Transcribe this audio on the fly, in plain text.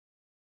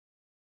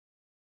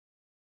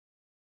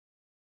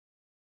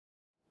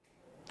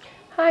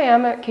Hi,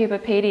 I'm at Coober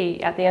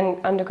Pedy at the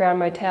Underground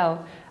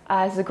Motel.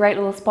 It's a great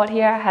little spot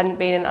here. I hadn't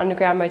been in an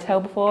underground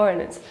motel before,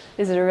 and this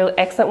is a really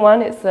excellent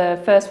one. It's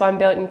the first one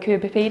built in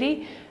Coober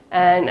Pedy,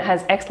 and it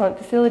has excellent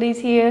facilities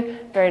here.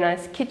 Very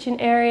nice kitchen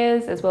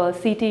areas, as well as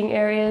seating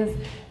areas,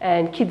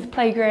 and kids'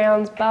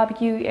 playgrounds,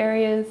 barbecue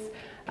areas.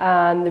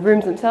 The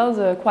rooms themselves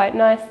are quite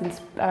nice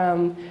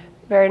and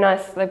very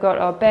nice. They've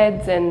got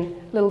beds and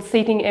little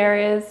seating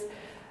areas.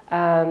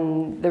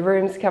 The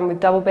rooms come with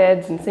double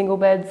beds and single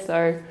beds,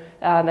 so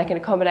they can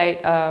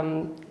accommodate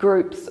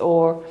groups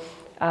or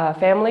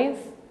families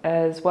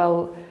as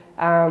well.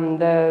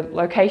 The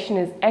location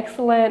is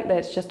excellent.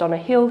 It's just on a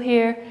hill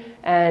here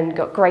and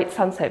got great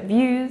sunset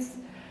views.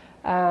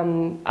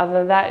 Other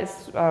than that,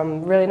 it's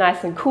really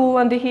nice and cool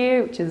under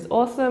here, which is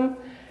awesome.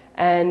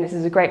 And this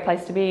is a great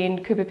place to be in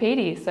Coober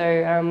Pedy.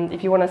 So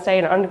if you want to stay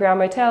in an underground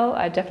motel,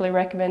 I definitely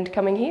recommend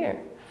coming here.